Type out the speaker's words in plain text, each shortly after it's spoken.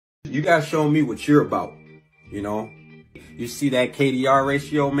You gotta show me what you're about, you know? You see that KDR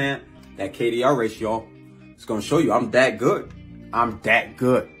ratio, man? That KDR ratio, it's gonna show you I'm that good. I'm that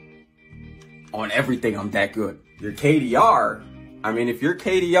good. On everything, I'm that good. Your KDR, I mean, if your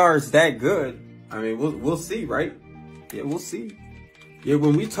KDR is that good, I mean, we'll see, right? Yeah, we'll see. Yeah,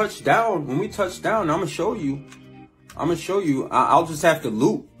 when we touch down, I'm gonna show you. I'll just have to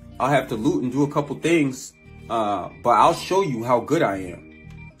loot. I'll have to loot and do a couple things. But I'll show you how good I am.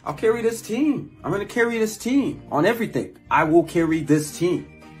 I'll carry this team. I'm gonna carry this team on everything. I will carry this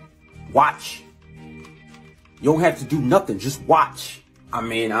team. Watch. You don't have to do nothing. Just watch. I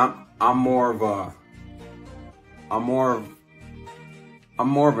mean, I'm more of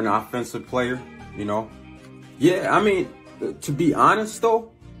an offensive player, you know? Yeah, I mean, to be honest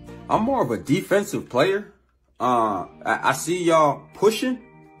though, I'm more of a defensive player. I see y'all pushing.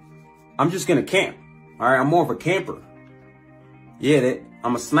 I'm just gonna camp. All right, I'm more of a camper. Yeah,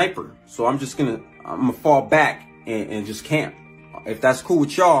 I'm a sniper. So I'm gonna fall back and just camp. If that's cool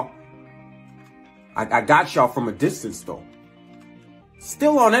with y'all, I got y'all from a distance though.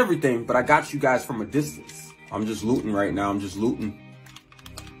 Still on everything, but I got you guys from a distance. I'm just looting right now. I'm just looting.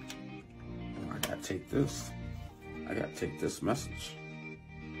 I gotta take this. I gotta take this message.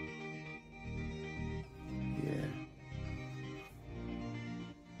 Yeah.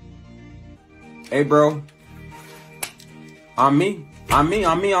 Hey, bro. On me. I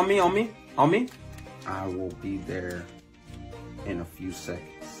will be there in a few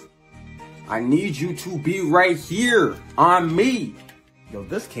seconds. I need you to be right here on me. Yo,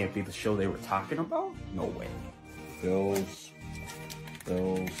 this can't be the show they were talking about. No way. Bills,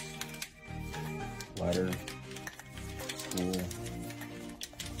 letter, school,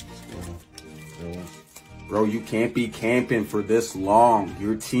 bills. Bro, you can't be camping for this long.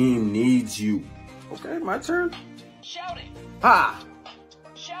 Your team needs you. Okay, my turn. Shout it. Ha.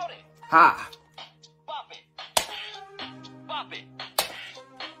 Shout it. Ha. Bop it. Bop it.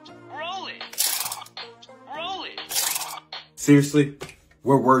 Roll it. Roll it. Seriously?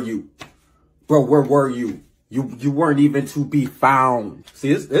 Where were you? Bro, where were you? You weren't even to be found.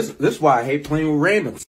 See, this is why I hate playing with randoms.